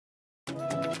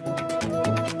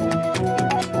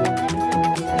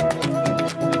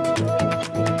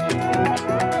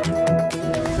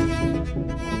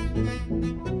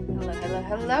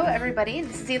Hello everybody,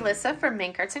 this is Alyssa from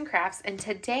Mank Arts and Crafts, and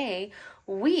today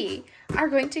we are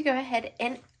going to go ahead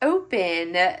and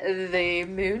open the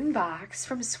moon box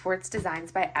from Swartz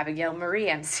Designs by Abigail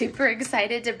Marie. I'm super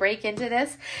excited to break into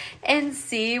this and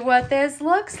see what this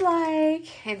looks like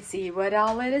and see what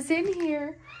all it is in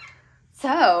here.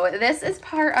 So this is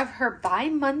part of her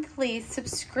bi-monthly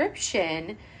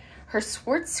subscription, her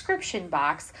Swartz-Scription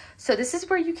box. So this is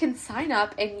where you can sign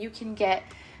up and you can get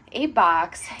a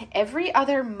box every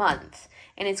other month,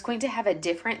 and it's going to have a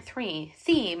different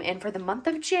theme. And for the month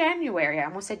of January, I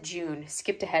almost said June,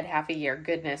 skipped ahead half a year,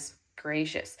 goodness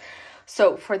gracious.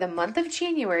 So for the month of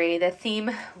January, the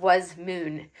theme was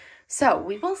moon. So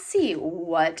we will see,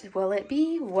 what will it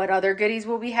be? What other goodies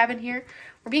will we have in here?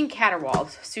 We're being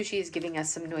caterwauled. Sushi is giving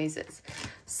us some noises.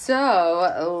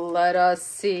 So let us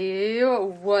see,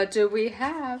 what do we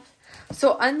have?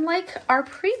 So unlike our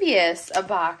previous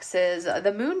boxes,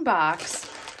 the moon box,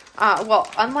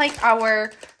 unlike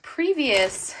our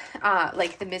previous,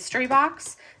 like the mystery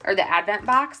box or the advent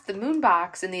box, the moon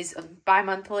box and these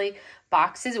bi-monthly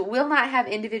boxes will not have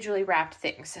individually wrapped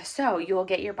things. So you'll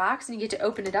get your box and you get to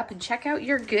open it up and check out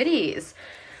your goodies.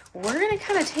 We're going to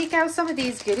kind of take out some of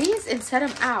these goodies and set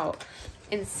them out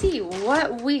and see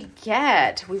what we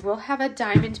get. We will have a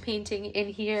diamond painting in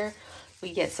here.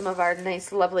 We get some of our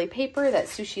nice, lovely paper that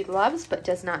Sushi loves but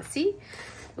does not see.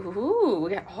 Ooh,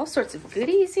 we got all sorts of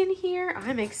goodies in here.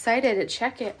 I'm excited to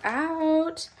check it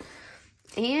out.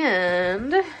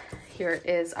 And here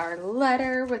is our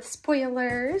letter with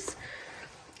spoilers.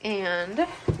 And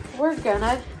we're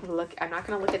gonna look, I'm not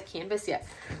gonna look at the canvas yet.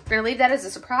 We're gonna leave that as a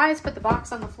surprise, put the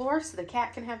box on the floor so the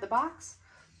cat can have the box.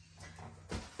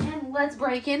 And let's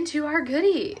break into our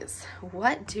goodies.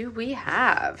 What do we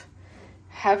have?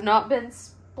 Have not been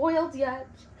spoiled yet.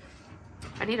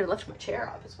 I need to lift my chair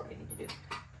up is what I need to do.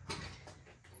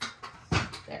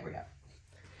 There we go.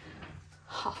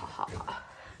 Ha ha ha.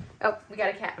 Oh, we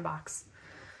got a cat in a box.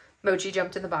 Mochi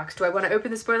jumped in the box. Do I want to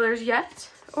open the spoilers yet?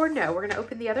 Or no? We're going to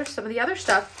open some of the other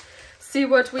stuff, see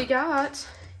what we got,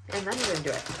 and then we're going to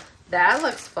do it. That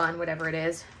looks fun, whatever it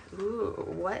is. Ooh,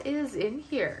 what is in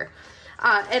here?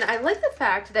 And I like the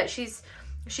fact that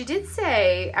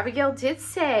Abigail did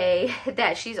say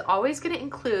that she's always going to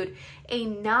include a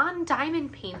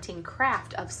non-diamond painting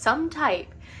craft of some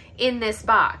type in this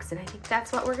box. And I think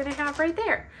that's what we're going to have right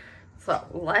there. So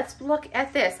let's look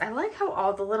at this. I like how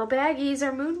all the little baggies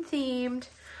are moon themed.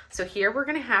 So here we're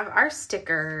going to have our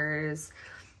stickers.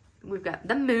 We've got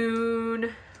the moon.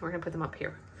 We're going to put them up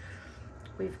here.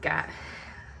 We've got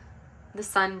the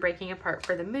sun breaking apart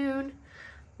for the moon.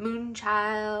 Moon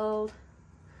child.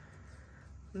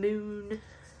 Moon.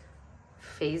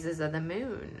 Phases of the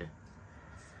moon.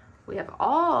 We have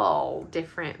all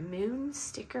different moon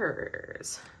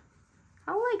stickers.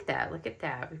 I like that. Look at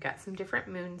that. We've got some different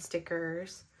moon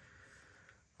stickers.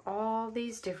 All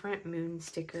these different moon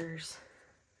stickers.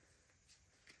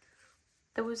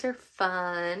 Those are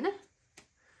fun.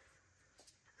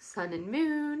 Sun and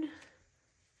moon.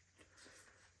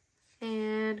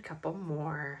 And a couple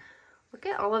more. Look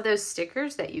at all of those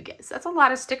stickers that you get. So that's a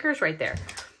lot of stickers right there.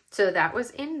 So that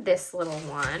was in this little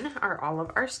one, are all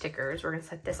of our stickers. We're going to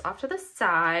set this off to the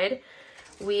side.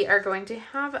 We are going to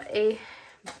have a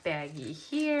baggie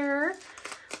here,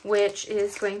 which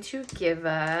is going to give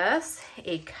us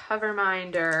a cover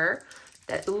minder.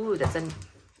 That's a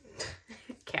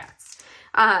cats.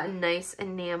 Nice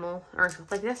enamel, or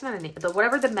like that's not enamel,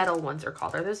 whatever the metal ones are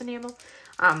called. Are those enamel?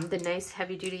 The nice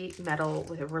heavy duty metal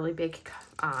with a really big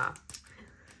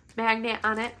magnet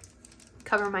on it.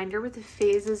 Cover minder with the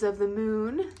phases of the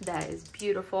moon. That is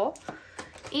beautiful.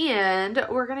 And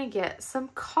we're gonna get some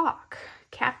caulk.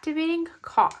 Captivating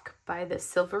Caulk by the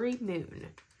Silvery Moon.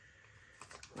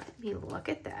 Let me look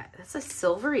at that. That's a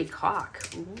silvery caulk.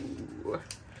 Ooh.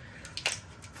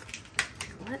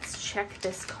 Let's check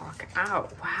this caulk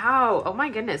out. Wow. Oh my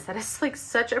goodness. That is like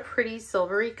such a pretty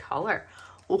silvery color.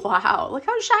 Wow. Look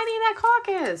how shiny that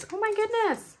caulk is. Oh my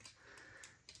goodness.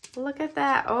 Look at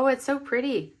that. Oh, it's so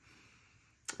pretty.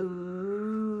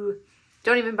 Ooh.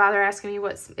 Don't even bother asking me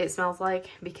what it smells like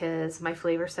because my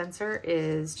flavor sensor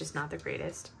is just not the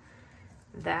greatest.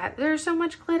 There's so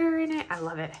much glitter in it. I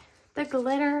love it. The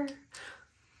glitter.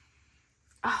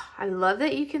 Oh, I love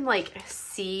that you can like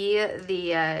see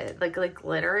the like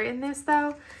glitter in this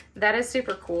though. That is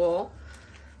super cool.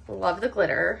 Love the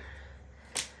glitter.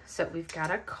 So we've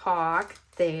got a caulk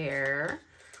there.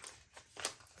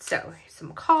 So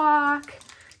some caulk,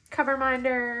 cover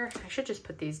minder. I should just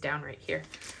put these down right here.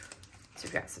 So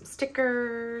we've got some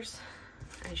stickers.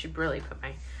 I should really put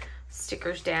my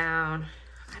stickers down.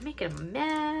 I'm making a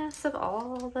mess of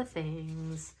all the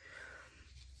things.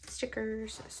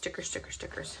 stickers,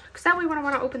 stickers. Because that way when I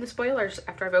want to open the spoilers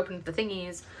after I've opened the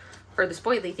thingies, or the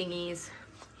spoily thingies,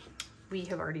 we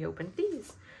have already opened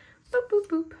these. Boop, boop,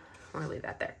 boop. I'm going to leave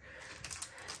that there.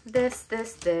 This.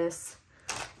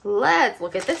 Let's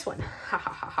look at this one. Ha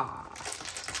ha ha ha.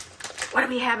 What do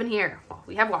we have in here? Well,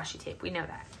 we have washi tape. We know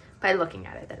that. By looking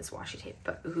at it, that is washi tape.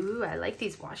 But, ooh, I like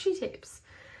these washi tapes.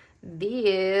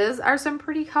 These are some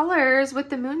pretty colors with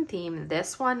the moon theme.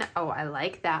 This one, oh, I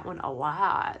like that one a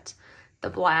lot. The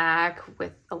black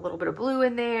with a little bit of blue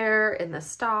in there and the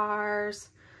stars.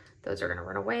 Those are going to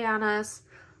run away on us.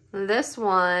 This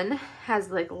one has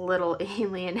like little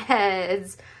alien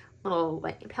heads, little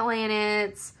like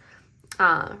planets,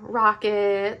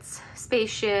 rockets,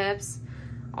 spaceships,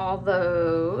 all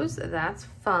those. That's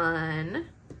fun.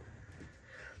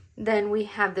 Then we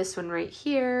have this one right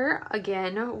here,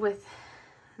 again, with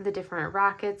the different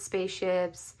rockets,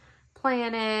 spaceships,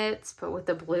 planets, but with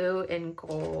the blue and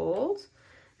gold.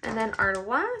 And then our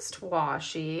last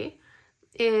washi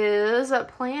is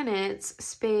planets,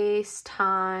 space,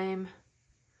 time.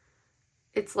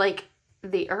 It's like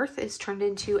the Earth is turned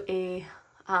into a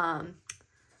hot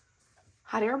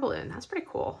air balloon. That's pretty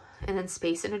cool. And then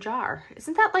space in a jar.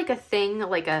 Isn't that like a thing,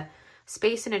 like a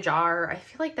space in a jar? I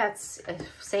feel like that's a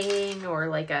saying or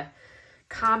like a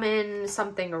common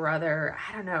something or other.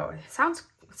 I don't know. It sounds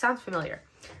familiar.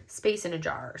 Space in a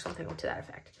jar or something to that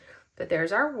effect. But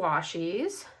there's our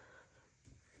washies.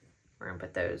 We're going to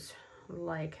put those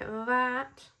like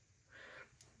that.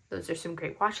 Those are some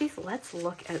great washies. Let's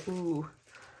look at, ooh.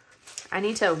 I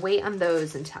need to wait on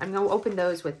those until I'm going to open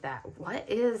those with that. What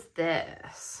is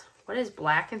this? What is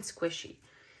black and squishy?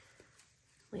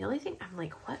 The only thing I'm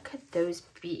like, what could those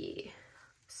be?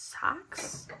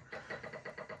 Socks?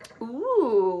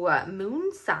 Ooh,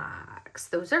 moon socks.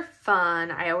 Those are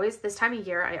fun. I always, this time of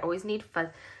year, I always need fun.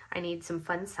 I need some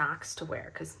fun socks to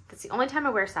wear because that's the only time I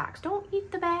wear socks. Don't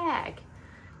eat the bag.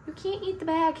 You can't eat the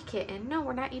bag, kitten. No,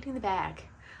 we're not eating the bag.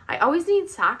 I always need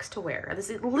socks to wear. This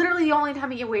is literally the only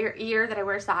time of year that I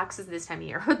wear socks is this time of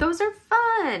year. But those are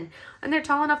fun. And they're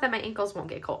tall enough that my ankles won't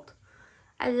get cold.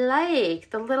 I like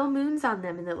the little moons on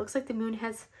them. And it looks like the moon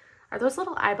has, are those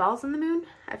little eyeballs in the moon?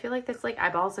 I feel like that's like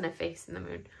eyeballs and a face in the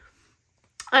moon.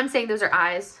 I'm saying those are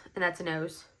eyes and that's a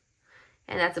nose.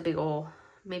 And that's a big ol',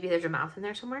 maybe there's a mouth in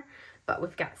there somewhere. But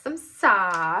we've got some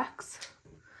socks.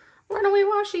 Runaway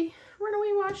washi.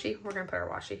 Runaway washi. We're going to put our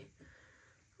washi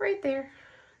right there.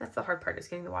 That's the hard part, is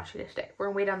getting the washi to stay. We're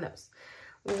going to wait on those.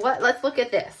 Let's look at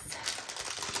this.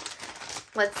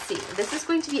 Let's see. This is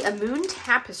going to be a moon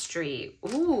tapestry.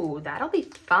 Ooh, that'll be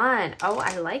fun. Oh,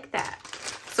 I like that.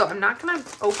 So I'm not going to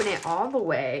open it all the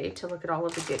way to look at all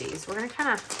of the goodies. We're going to kind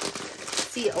of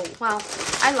see. Oh, well,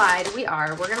 I lied. We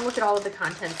are. We're going to look at all of the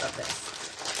contents of this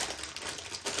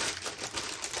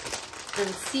and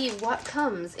see what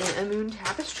comes in a moon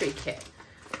tapestry kit.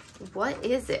 What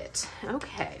is it?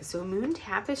 Okay, so moon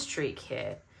tapestry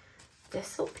kit.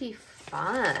 This will be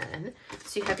fun.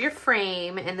 So you have your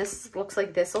frame, and this looks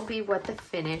like this will be what the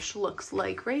finish looks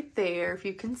like right there. If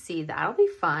you can see, that'll be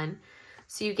fun.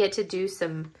 So you get to do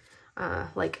some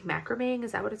like macrameing.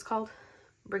 Is that what it's called?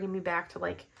 Bringing me back to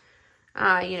like,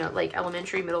 you know, like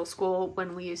elementary, middle school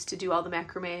when we used to do all the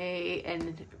macrame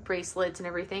and bracelets and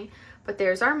everything. But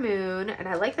there's our moon, and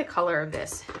I like the color of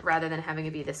this rather than having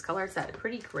it be this color. It's that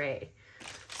pretty gray.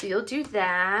 So you'll do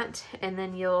that, and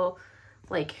then you'll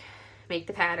like make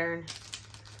the pattern,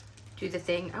 do the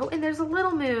thing. Oh, and there's a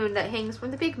little moon that hangs from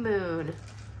the big moon.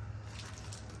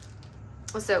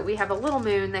 So we have a little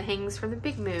moon that hangs from the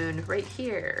big moon right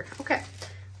here. Okay,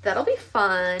 that'll be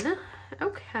fun.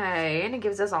 Okay, and it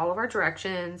gives us all of our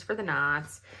directions for the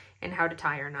knots and how to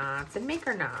tie our knots and make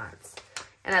our knots.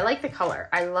 And I like the color.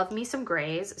 I love me some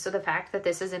grays. So the fact that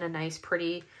this is in a nice,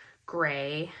 pretty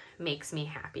gray makes me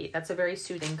happy. That's a very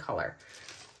soothing color.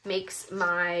 Makes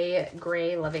my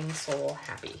gray loving soul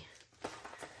happy.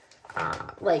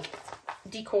 Like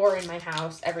decor in my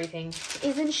house, everything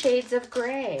is in shades of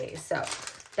gray. So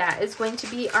that is going to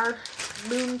be our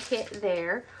moon kit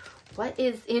there. What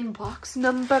is in box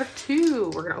number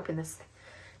 2? We're going to open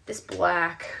this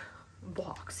black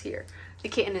box here. The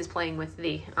kitten is playing with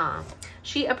the,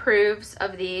 she approves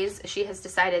of these. She has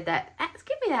decided that,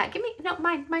 give me that, give me, no,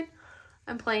 mine.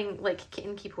 I'm playing like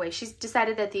kitten keep away. She's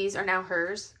decided that these are now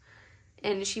hers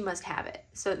and she must have it.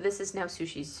 So this is now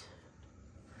Sushi's.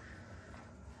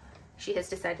 She has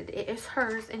decided it is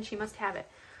hers and she must have it.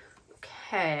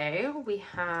 Okay, we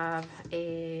have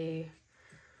a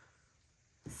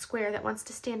square that wants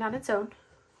to stand on its own.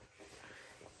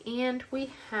 And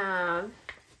we have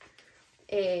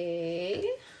a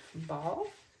ball,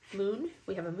 moon.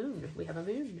 We have a moon. We have a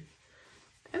moon.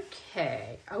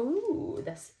 Okay. Oh,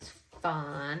 this is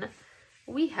fun.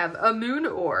 We have a moon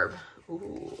orb.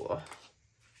 Ooh.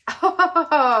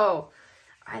 Oh,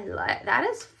 I like that.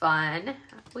 Is fun.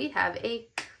 We have a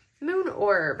moon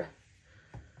orb.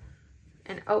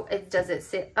 And oh, does it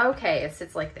sit? Okay, it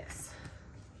sits like this.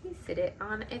 You sit it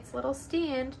on its little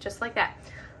stand, just like that.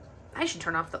 I should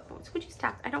turn off the, would you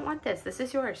stop? I don't want this. This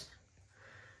is yours.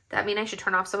 That mean I should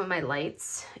turn off some of my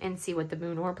lights and see what the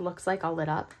moon orb looks like all lit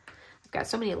up. I've got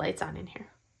so many lights on in here.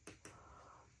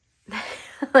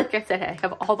 Like I said, I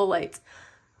have all the lights.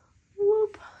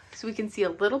 Whoop. So we can see a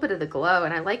little bit of the glow.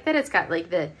 And I like that it's got like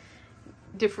the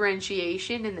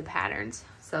differentiation in the patterns.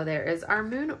 So there is our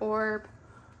moon orb.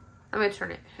 I'm going to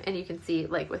turn it and you can see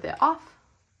like with it off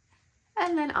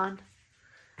and then on.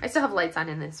 I still have lights on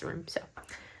in this room. So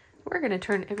we're going to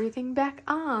turn everything back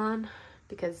on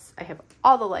because I have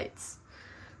all the lights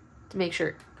to make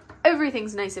sure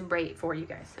everything's nice and bright for you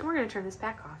guys. And we're going to turn this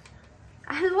back off.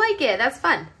 I like it. That's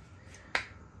fun.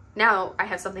 Now I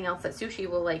have something else that Sushi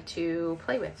will like to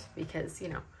play with because, you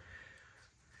know,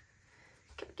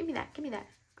 give me that. Give me that.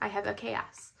 I have a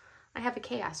chaos. I have a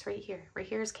chaos right here. Right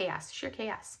here is chaos. Sheer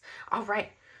chaos. All right.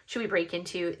 Should we break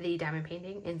into the diamond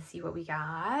painting and see what we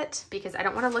got? Because I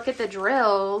don't want to look at the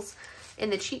drills in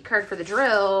the cheat card for the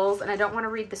drills. And I don't want to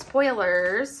read the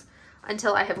spoilers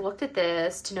until I have looked at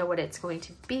this to know what it's going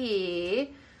to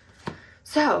be.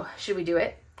 So should we do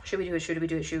it? Should we do it? Should we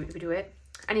do it? Should we do it?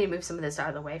 I need to move some of this out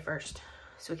of the way first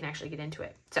so we can actually get into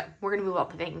it. So we're going to move all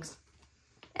the things.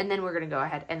 And then we're going to go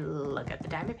ahead and look at the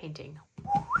diamond painting.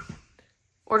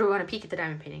 Or do we want to peek at the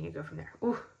diamond painting and go from there?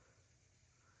 Ooh.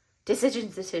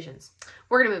 Decisions.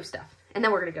 We're going to move stuff. And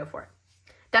then we're going to go for it.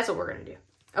 That's what we're going to do.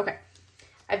 Okay.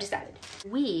 I've decided.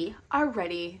 We are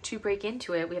ready to break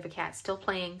into it. We have a cat still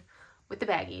playing with the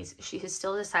baggies. She has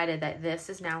still decided that this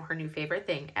is now her new favorite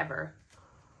thing ever.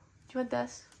 Do you want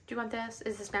this? Do you want this?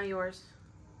 Is this now yours?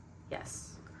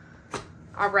 Yes.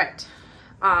 All right.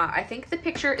 I think the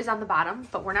picture is on the bottom,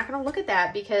 but we're not going to look at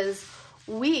that because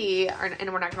we're not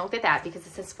going to look at that because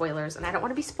it says spoilers, and I don't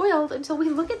want to be spoiled until we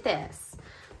look at this.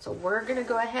 So we're going to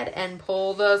go ahead and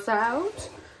pull this out.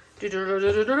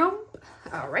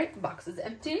 All right, box is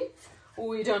empty.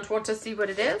 We don't want to see what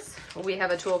it is. We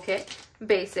have a toolkit,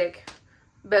 basic,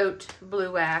 boat,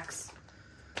 blue wax,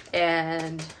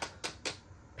 and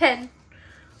pen.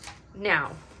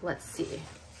 Now, let's see.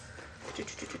 Do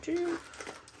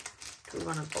we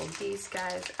want to pull these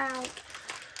guys out?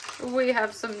 We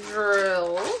have some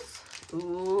drills.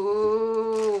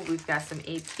 Ooh, we've got some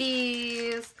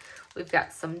ABs. We've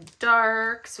got some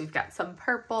darks. We've got some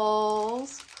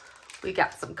purples. We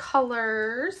got some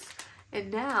colors.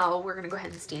 And now we're going to go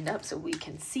ahead and stand up so we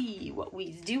can see what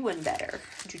we's doing better.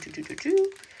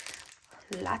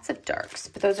 Lots of darks.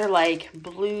 But those are like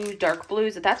blue, dark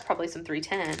blues. That's probably some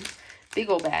 310. Big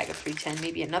old bag of 310.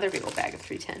 Maybe another big old bag of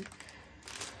 310.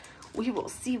 We will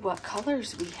see what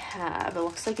colors we have. It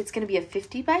looks like it's going to be a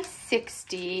 50 by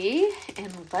 60.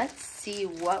 And let's see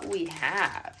what we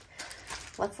have.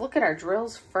 Let's look at our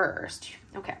drills first.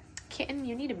 Okay. Kitten,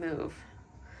 you need to move.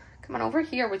 Come on over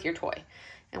here with your toy.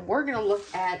 And we're going to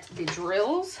look at the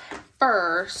drills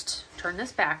first. Turn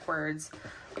this backwards.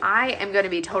 I am going to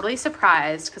be totally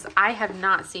surprised because I have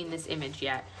not seen this image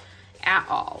yet at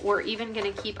all. We're even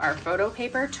going to keep our photo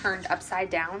paper turned upside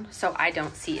down so I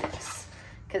don't see this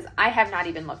because I have not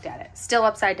even looked at it. Still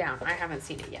upside down. I haven't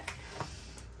seen it yet.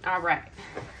 All right.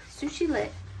 Sushi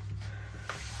lit.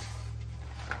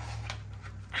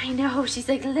 I know. She's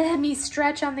like, let me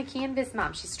stretch on the canvas,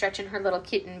 Mom. She's stretching her little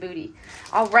kitten booty.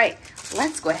 All right.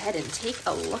 Let's go ahead and take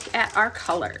a look at our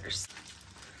colors.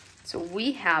 So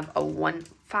we have a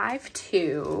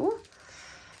 152,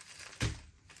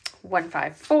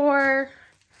 154,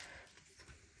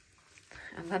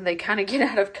 and then they kind of get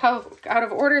out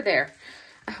of order there.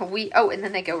 And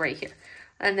then they go right here.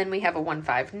 And then we have a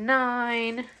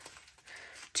 159,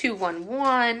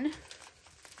 211,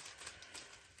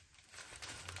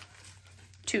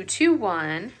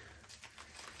 221,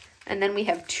 and then we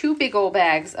have two big old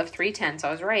bags of 310. So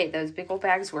I was right. Those big old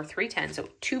bags were 310. So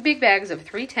two big bags of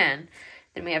 310.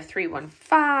 Then we have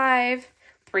 315,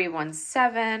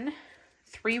 317,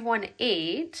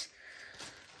 318,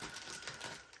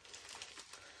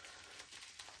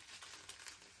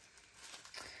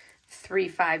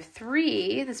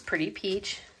 353. This pretty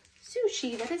peach.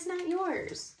 Sushi, that is not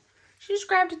yours. She just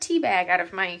grabbed a tea bag out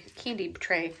of my candy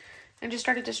tray and just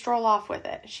started to stroll off with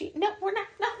it. No,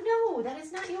 that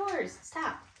is not yours.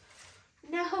 Stop.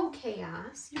 No,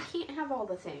 Chaos. You can't have all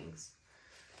the things.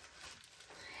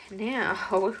 Now,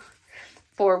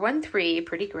 413,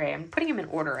 pretty gray. I'm putting them in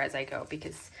order as I go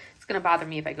because It's going to bother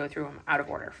me if I go through them out of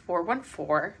order.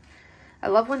 414. I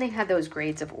love when they have those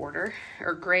grades of order,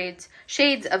 or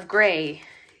shades of gray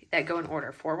that go in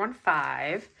order.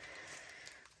 415.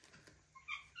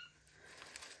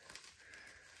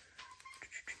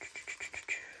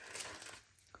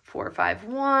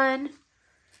 451.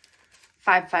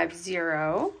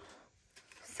 550.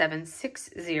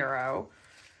 760.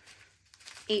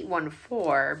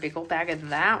 814. Big old bag of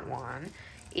that one.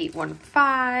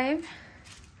 815.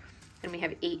 And we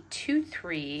have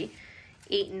 823.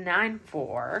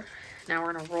 894. Now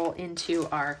we're going to roll into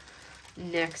our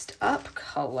next up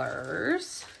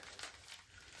colors.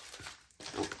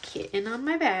 Oh, kitten on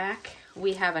my back.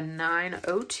 We have a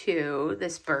 902,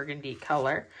 this burgundy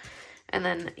color. And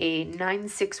then a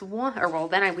 961, or well,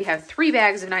 then we have 3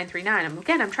 bags of 939.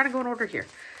 Again, I'm trying to go in order here.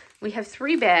 We have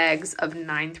 3 bags of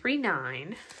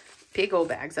 939. Big old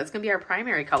bags. That's going to be our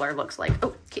primary color, looks like.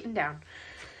 Oh, kitten down.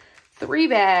 3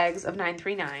 bags of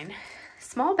 939.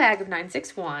 Small bag of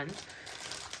 961.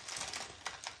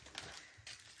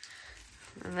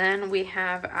 And then we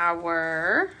have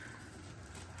our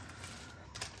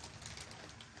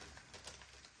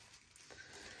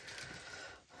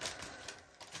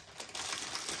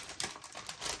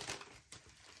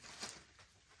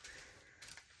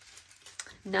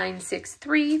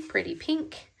 $963, pretty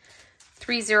pink.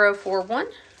 3041.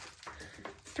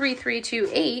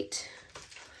 3328.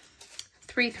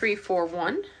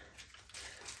 3341.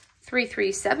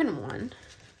 3371.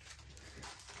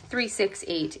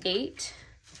 3688.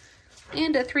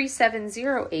 And a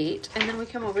 3708. And then we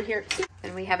come over here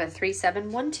and we have a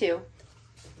 3712.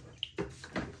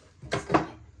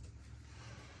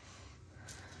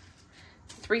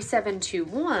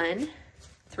 3721.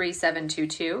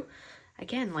 3722.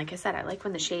 Again, like I said, I like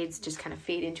when the shades just kind of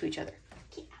fade into each other.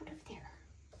 Get out of there.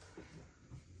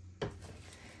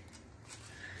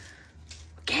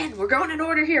 Again, we're going in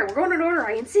order here. We're going in order.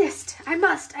 I insist. I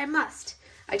must.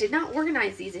 I did not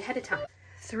organize these ahead of time.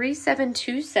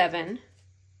 3727.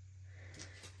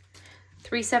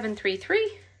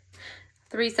 3733.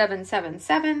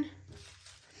 3777.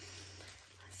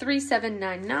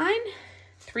 3799.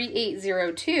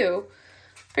 3802.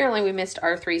 Apparently we missed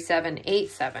our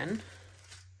 3787.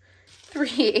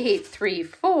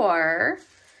 3834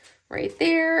 right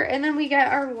there. And then we got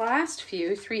our last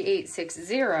few,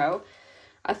 3860,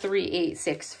 a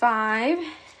 3865.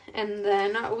 And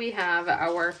then we have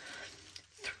our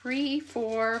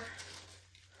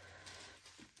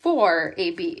 344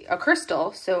 AB, a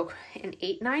crystal. So an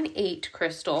 898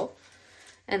 crystal.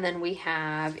 And then we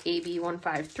have AB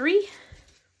 153.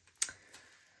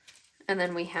 And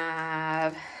then we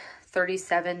have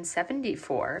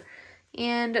 3774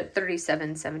 and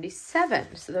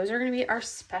 3777. So those are going to be our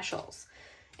specials.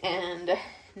 And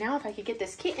now if I could get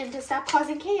this kitten to stop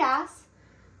causing chaos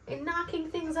and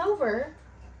knocking things over,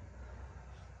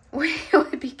 it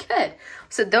would be good.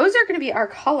 So those are going to be our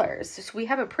colors. So we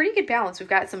have a pretty good balance. We've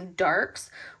got some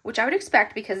darks, which I would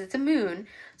expect because it's a moon.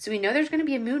 So we know there's going to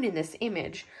be a moon in this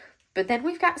image. But then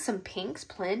we've got some pinks,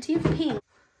 plenty of pink.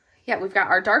 Yeah, we've got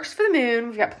our darks for the moon.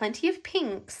 We've got plenty of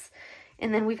pinks.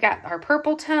 And then we've got our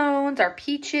purple tones, our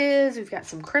peaches. We've got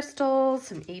some crystals,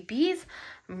 some ABs.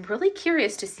 I'm really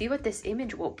curious to see what this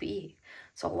image will be.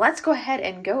 So let's go ahead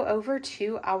and go over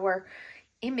to our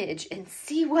image and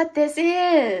see what this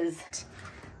is.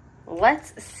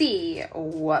 Let's see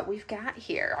what we've got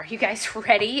here. Are you guys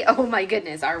ready? Oh my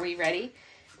goodness, are we ready?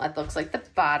 That looks like the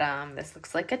bottom. This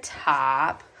looks like a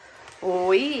top.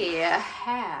 We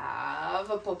have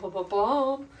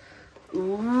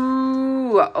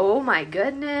ooh, oh my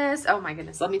goodness. Oh my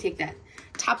goodness. Let me take that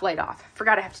top light off.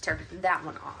 Forgot I have to turn that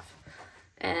one off.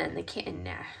 And the kitten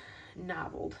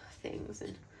nobbled things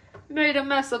and made a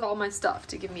mess of all my stuff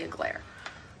to give me a glare.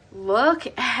 Look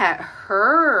at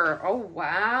her. Oh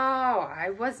wow. I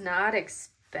was not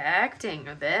expecting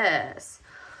this.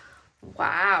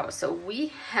 Wow. So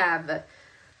we have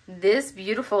this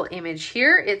beautiful image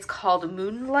here. It's called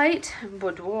Moonlight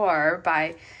Boudoir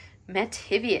by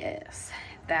Mativious.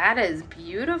 That is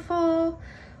beautiful.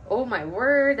 Oh my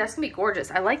word, that's gonna be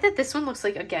gorgeous. I like that this one looks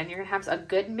like, again, you're gonna have a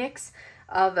good mix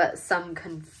of some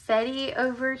confetti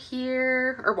over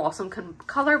here, or well, some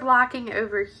color blocking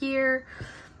over here,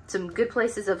 some good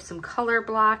places of some color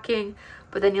blocking,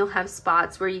 but then you'll have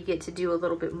spots where you get to do a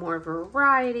little bit more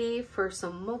variety for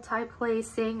some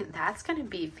multi-placing. That's gonna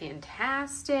be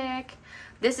fantastic.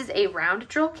 This is a round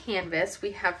drill canvas.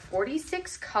 We have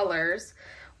 46 colors,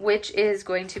 which is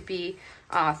going to be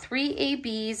 3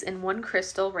 ABs and 1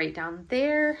 crystal right down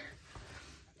there.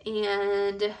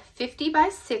 And 50 by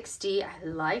 60. I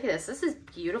like this. This is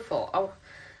beautiful. Oh,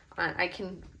 I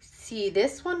can see,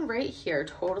 this one right here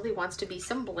totally wants to be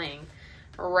some bling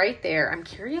right there. I'm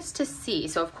curious to see.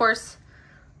 So of course,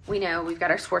 we know we've got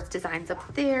our Swartz designs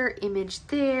up there, image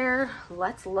there.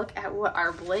 Let's look at what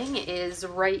our bling is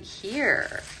right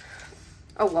here.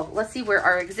 Oh, well, let's see where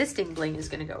our existing bling is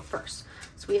going to go first.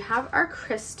 So we have our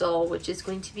crystal, which is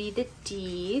going to be the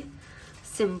D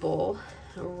symbol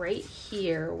right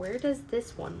here. Where does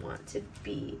this one want to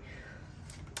be?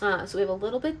 So we have a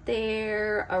little bit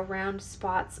there, around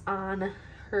spots on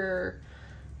her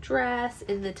dress,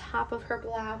 in the top of her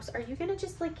blouse. Are you gonna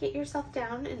just like get yourself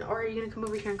down, or are you gonna come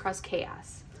over here and cause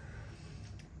chaos?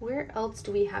 Where else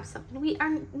do we have something? We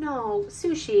are, no,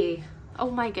 Sushi. Oh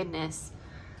my goodness.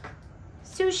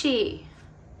 Sushi.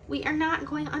 We are not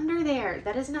going under there.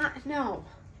 That is not, no.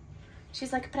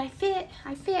 She's like, but I fit,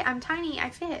 I'm tiny,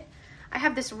 I fit. I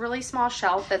have this really small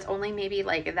shelf that's only maybe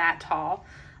like that tall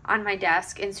on my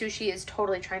desk, and Sushi is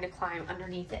totally trying to climb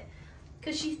underneath it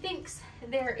because she thinks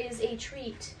there is a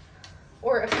treat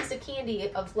or a piece of candy,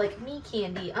 of like me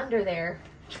candy, under there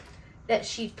that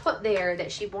she put there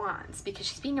that she wants, because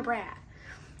she's being a brat.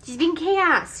 She's being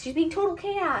chaos. She's being total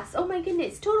chaos. Oh my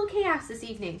goodness, total chaos this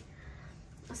evening.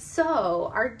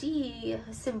 So our D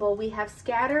symbol we have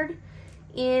scattered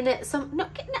in some, no,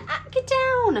 get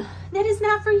down. That is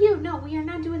not for you. No, we are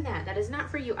not doing that. That is not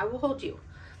for you. I will hold you.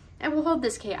 I will hold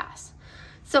this chaos.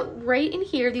 So right in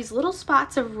here, these little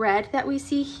spots of red that we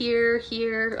see here,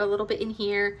 here, a little bit in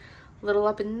here, a little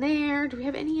up in there. Do we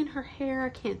have any in her hair? I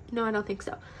can't, no, I don't think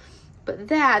so. But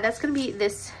that's gonna be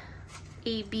this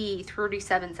AB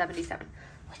 3777.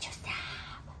 What you stop?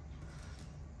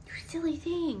 You silly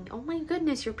thing. Oh my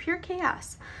goodness, you're pure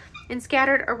chaos. And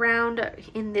scattered around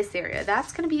in this area.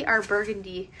 That's gonna be our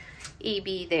burgundy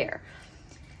AB there.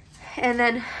 And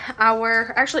then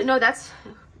our, actually, no,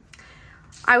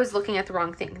 I was looking at the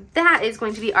wrong thing. That is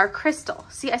going to be our crystal.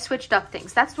 See, I switched up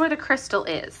things. That's where the crystal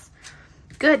is.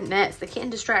 Goodness, the kitten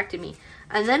distracted me.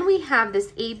 And then we have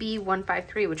this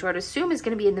AB153, which I would assume is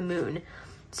going to be in the moon.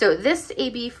 So this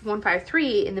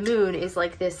AB153 in the moon is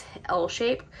like this L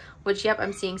shape, which, yep,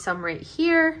 I'm seeing some right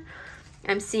here.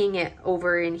 I'm seeing it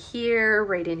over in here,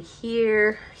 right in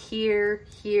here, here,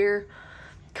 here,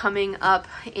 coming up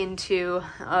into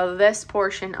this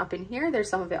portion up in here. There's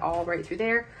some of it all right through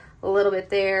there. A little bit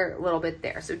there, a little bit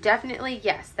there. So definitely,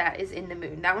 yes, that is in the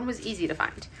moon. That one was easy to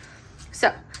find.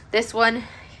 So this one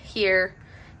here,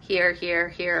 here, here,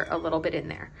 here, a little bit in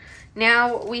there.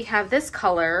 Now we have this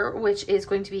color, which is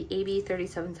going to be AB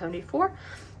 3774.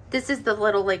 This is the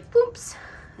little like boops,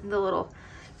 the little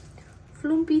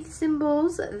flumpy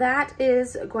symbols. That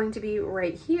is going to be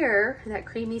right here. That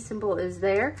creamy symbol is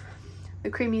there. The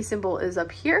creamy symbol is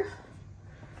up here.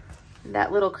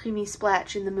 That little creamy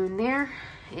splash in the moon there.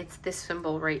 It's this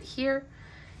symbol right here.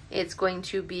 It's going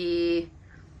to be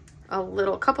a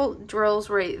little couple drills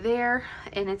right there.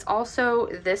 And it's also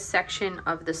this section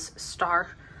of this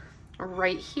star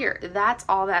right here. That's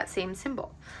all that same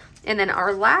symbol. And then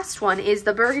our last one is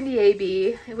the burgundy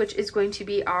AB, which is going to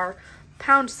be our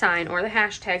pound sign, or the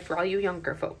hashtag for all you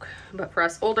younger folk. But for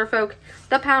us older folk,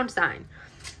 the pound sign.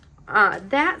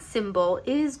 That symbol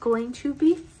is going to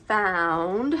be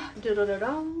found.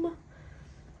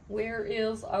 Where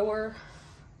is our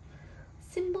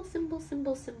symbol?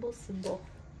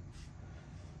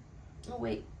 Oh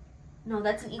wait, no,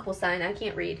 that's an equal sign. I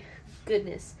can't read.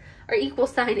 Goodness. Our equal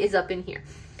sign is up in here.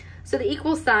 So the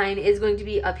equal sign is going to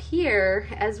be up here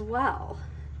as well.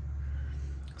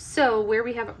 So where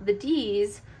we have the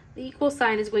D's, the equal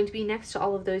sign is going to be next to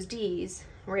all of those D's,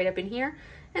 right up in here,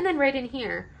 and then right in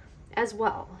here as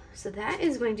well. So that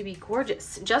is going to be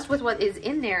gorgeous. Just with what is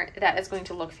in there, that is going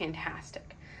to look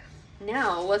fantastic.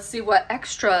 Now, let's see what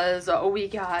extras we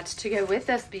got to go with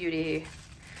this beauty.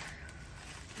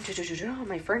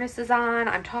 My furnace is on.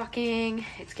 I'm talking.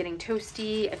 It's getting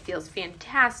toasty. It feels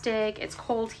fantastic. It's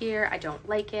cold here. I don't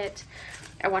like it.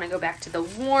 I want to go back to the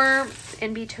warmth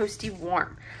and be toasty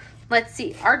warm. Let's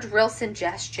see. Our drill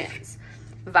suggestions.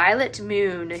 Violet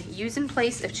Moon, use in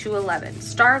place of 211.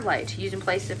 Starlight, use in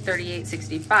place of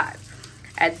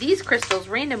 3865. Add these crystals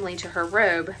randomly to her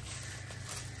robe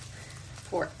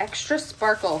for extra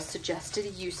sparkle.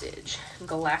 Suggested usage.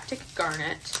 Galactic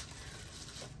Garnet,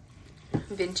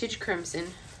 Vintage Crimson,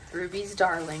 Ruby's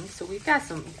Darling. So we've got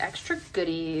some extra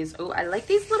goodies. Oh, I like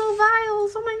these little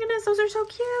vials. Oh my goodness, those are so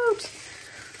cute.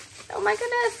 Oh my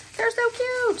goodness, they're so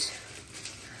cute.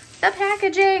 The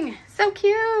packaging, so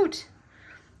cute.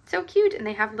 So cute, and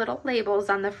they have little labels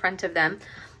on the front of them.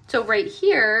 So right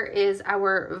here is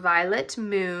our Violet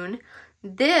Moon.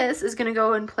 This is going to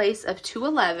go in place of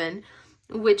 211,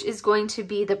 which is going to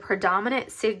be the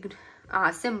predominant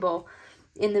symbol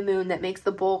in the moon that makes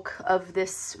the bulk of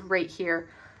this right here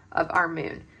of our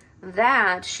moon.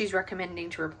 That she's recommending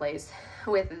to replace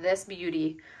with this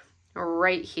beauty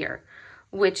right here,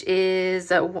 which is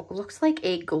looks like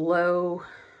a glow,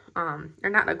 or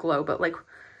not a glow, but like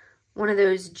one of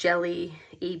those jelly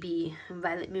AB,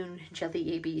 Violet Moon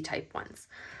jelly AB type ones.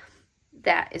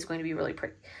 That is going to be really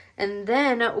pretty. And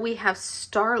then we have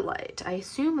Starlight. I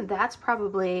assume that's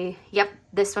probably, yep,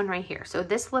 this one right here. So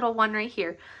this little one right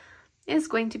here is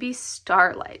going to be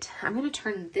Starlight. I'm going to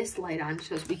turn this light on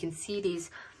so we can see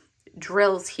these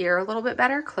drills here a little bit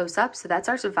better close up. So that's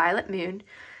our Violet Moon.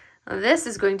 This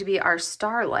is going to be our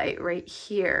Starlight right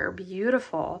here.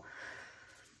 Beautiful.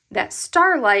 That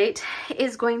Starlight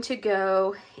is going to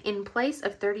go in place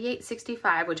of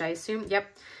 3865, which I assume, yep,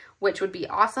 which would be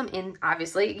awesome in,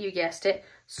 obviously, you guessed it,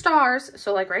 stars.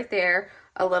 So like right there,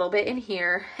 a little bit in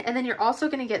here. And then you're also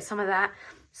going to get some of that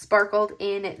sparkled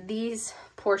in these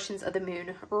portions of the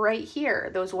moon right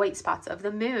here, those white spots of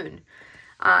the moon.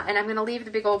 And I'm going to leave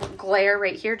the big old glare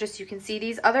right here just so you can see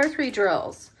these other 3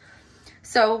 drills.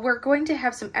 So we're going to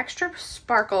have some extra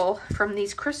sparkle from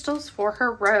these crystals for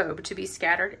her robe to be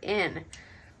scattered in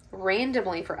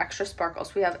randomly for extra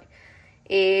sparkles. We have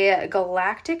a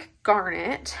galactic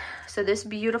garnet. So this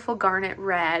beautiful garnet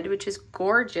red, which is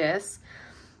gorgeous,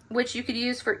 which you could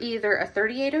use for either a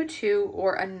 3802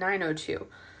 or a 902.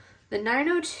 The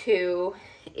 902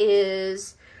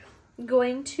 is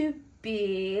going to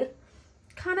be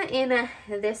kind of in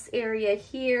this area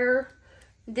here,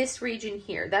 this region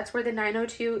here. That's where the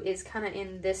 902 is, kind of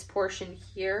in this portion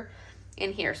here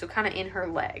and here. So kind of in her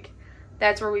leg.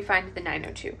 That's where we find the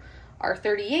 902. Our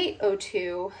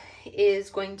 3802 is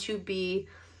going to be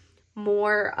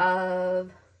more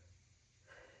of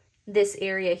this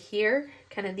area here,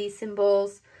 kind of these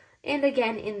symbols, and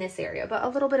again in this area, but a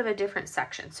little bit of a different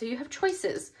section. So you have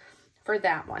choices for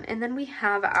that one. And then we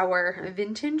have our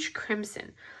Vintage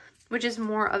Crimson, which is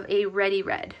more of a reddy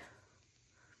red.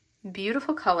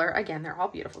 Beautiful color. Again, they're all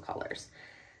beautiful colors.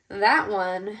 That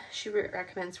one she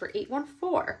recommends for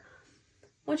 814,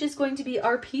 which is going to be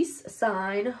our peace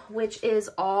sign, which is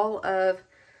all of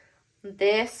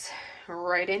this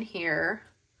right in here.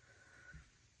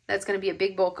 That's going to be a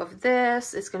big bulk of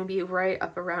this. It's going to be right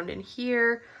up around in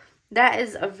here. That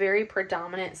is a very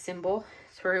predominant symbol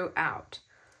throughout.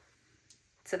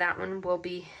 So that one will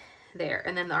be there.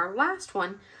 And then our last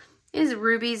one is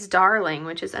Ruby's Darling,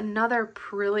 which is another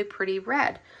really pretty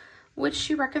red, which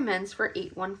she recommends for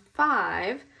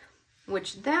 815,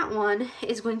 which that one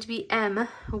is going to be M,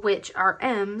 which our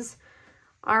M's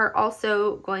are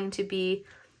also going to be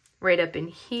right up in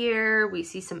here. We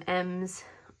see some M's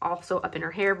also up in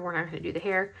her hair, but we're not going to do the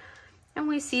hair. And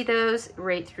we see those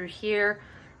right through here,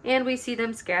 and we see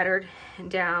them scattered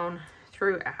down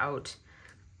throughout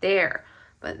there.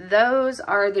 But those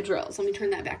are the drills. Let me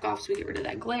turn that back off so we get rid of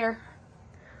that glare.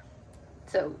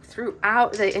 So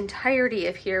throughout the entirety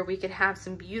of here, we could have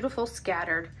some beautiful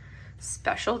scattered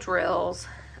special drills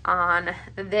on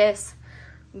this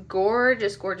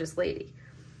gorgeous, gorgeous lady.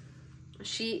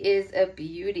 She is a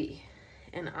beauty,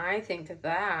 and I think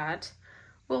that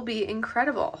will be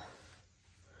incredible.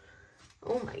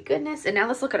 Oh my goodness. And now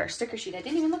let's look at our sticker sheet. I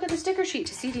didn't even look at the sticker sheet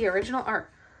to see the original art.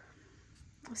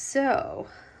 So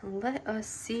let us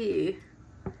see.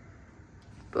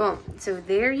 Boom. So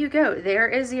there you go. There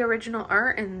is the original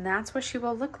art, and that's what she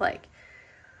will look like.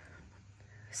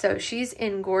 So she's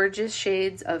in gorgeous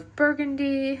shades of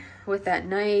burgundy with that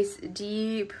nice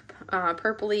deep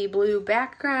purpley blue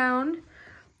background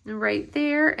right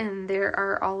there. And there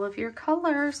are all of your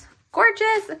colors.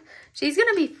 Gorgeous. She's going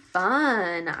to be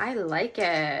fun. I like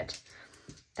it.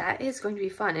 That is going to be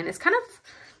fun. And it's kind of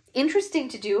interesting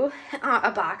to do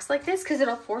a box like this because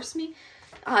it'll force me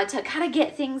to kind of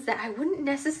get things that I wouldn't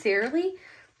necessarily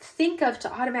think of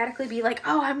to automatically be like,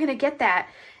 oh, I'm going to get that.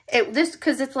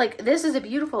 Because it's like, this is a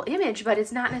beautiful image, but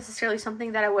it's not necessarily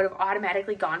something that I would have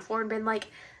automatically gone for and been like,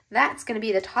 that's going to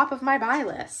be the top of my buy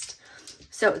list.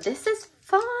 So this is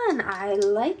fun. I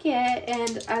like it.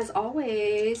 And as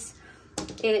always,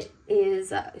 it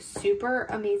is super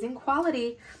amazing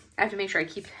quality. I have to make sure I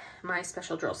keep my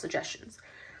special drill suggestions.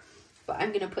 But I'm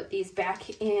going to put these back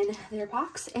in their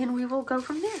box and we will go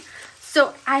from there.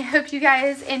 So I hope you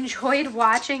guys enjoyed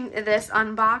watching this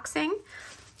unboxing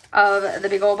of the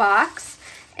big old box.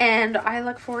 And I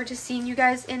look forward to seeing you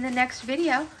guys in the next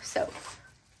video. So,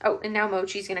 oh, and now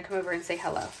Mochi's going to come over and say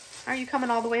hello. Are you coming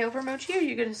all the way over, Mochi, or are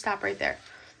you going to stop right there?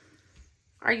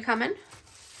 Are you coming?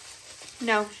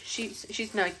 No, she's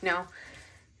no.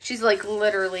 She's like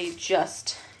literally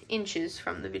just inches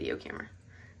from the video camera.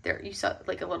 There, you saw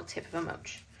like a little tip of a Moch.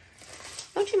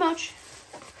 Mochi Moch.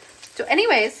 So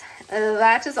anyways,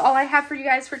 that is all I have for you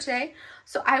guys for today.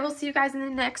 So I will see you guys in the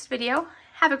next video.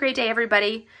 Have a great day,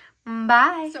 everybody.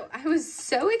 Bye. So I was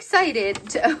so excited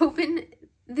to open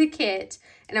the kit,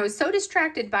 and I was so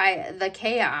distracted by the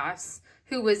chaos,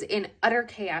 who was in utter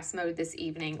chaos mode this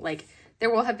evening. Like, there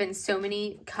will have been so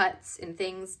many cuts and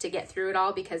things to get through it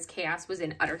all because chaos was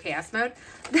in utter chaos mode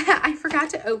that I forgot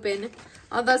to open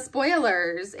the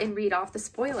spoilers and read off the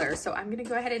spoilers. So I'm going to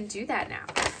go ahead and do that now.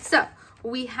 So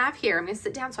we have here, I'm going to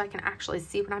sit down so I can actually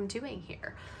see what I'm doing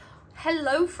here.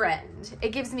 Hello, friend. It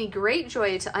gives me great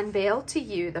joy to unveil to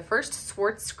you the first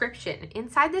Swartz-Scription.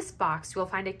 Inside this box, you will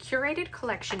find a curated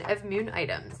collection of moon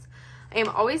items. I am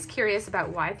always curious about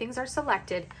why things are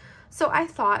selected, so I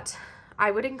thought I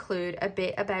would include a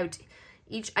bit about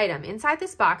each item. Inside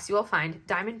this box, you will find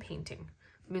diamond painting,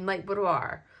 Moonlight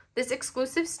Boudoir. This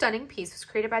exclusive, stunning piece was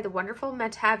created by the wonderful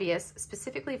Mativious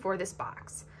specifically for this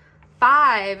box.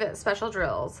 5 special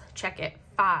drills. Check it.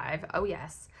 5. Oh,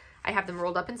 yes. I have them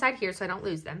rolled up inside here so I don't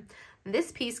lose them.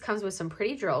 This piece comes with some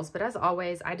pretty drills, but as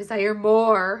always, I desire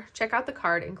more. Check out the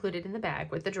card included in the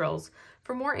bag with the drills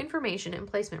for more information and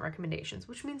placement recommendations,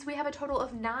 which means we have a total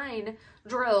of 9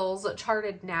 drills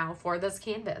charted now for this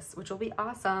canvas, which will be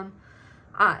awesome.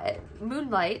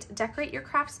 Moonlight, decorate your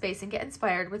craft space and get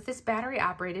inspired with this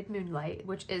battery-operated Moonlight,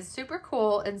 which is super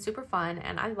cool and super fun,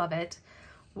 and I love it.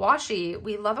 Washi,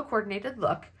 we love a coordinated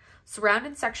look. Surround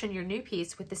and section your new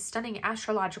piece with this stunning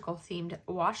astrological-themed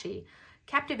washi.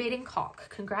 Captivating caulk.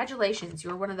 Congratulations, you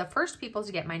are one of the first people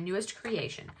to get my newest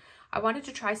creation. I wanted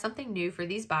to try something new for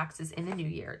these boxes in the new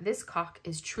year. This caulk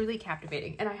is truly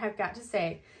captivating, and I have got to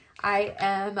say, I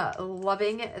am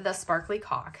loving the sparkly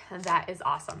caulk. That is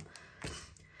awesome.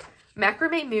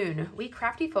 Macrame Moon. We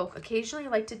crafty folk occasionally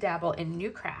like to dabble in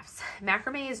new crafts.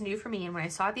 Macrame is new for me, and when I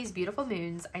saw these beautiful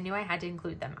moons, I knew I had to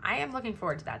include them. I am looking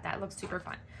forward to that. That looks super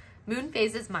fun. Moon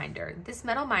Phases Minder. This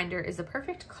metal minder is a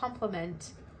perfect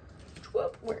complement.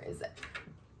 Whoop, where is it?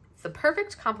 It's the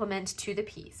perfect complement to the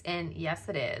piece, and yes,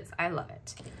 it is. I love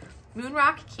it. Moon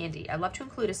Rock Candy. I love to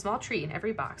include a small treat in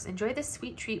every box. Enjoy this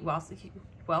sweet treat whilst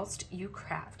you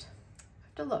craft. I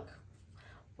have to look.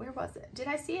 Where was it? Did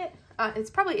I see it? It's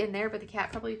probably in there, but the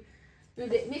cat probably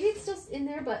moved it. Maybe it's still in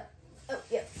there, but oh,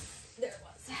 yep, there it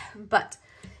was. But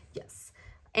yes.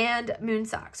 And Moon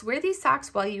Socks. Wear these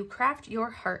socks while you craft your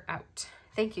heart out.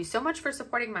 Thank you so much for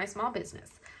supporting my small business.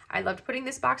 I loved putting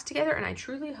this box together, and I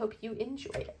truly hope you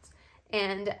enjoy it.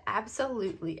 And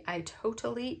absolutely, I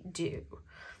totally do.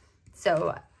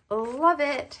 So, love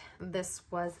it. This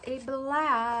was a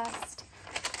blast.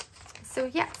 So,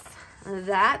 yes,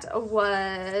 that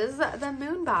was the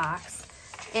moon box,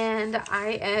 and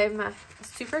I am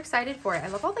super excited for it. I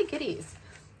love all the goodies.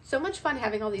 So much fun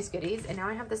having all these goodies, and now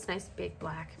I have this nice big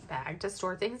black bag to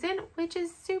store things in, which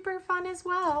is super fun as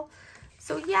well.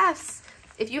 So, yes.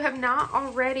 If you have not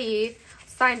already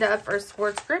signed up for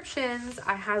Swartz-Scriptions,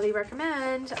 I highly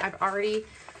recommend. I've already,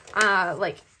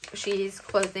 she's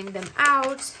closing them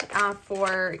out.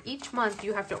 For each month,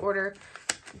 you have to order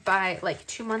by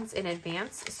 2 months in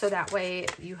advance. So that way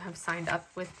you have signed up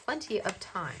with plenty of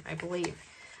time, I believe.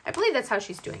 I believe that's how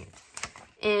she's doing it.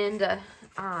 And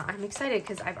I'm excited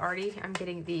because I'm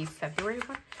getting the February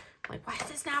one. I'm like, why is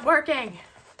this not working?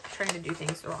 I'm trying to do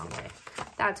things the wrong way.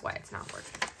 That's why it's not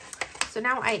working. So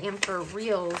now I am for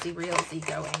realsy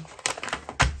going.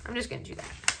 I'm just going to do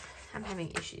that. I'm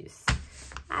having issues.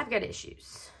 I've got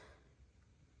issues.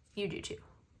 You do too.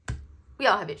 We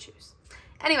all have issues.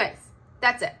 Anyways,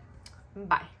 that's it.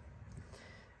 Bye.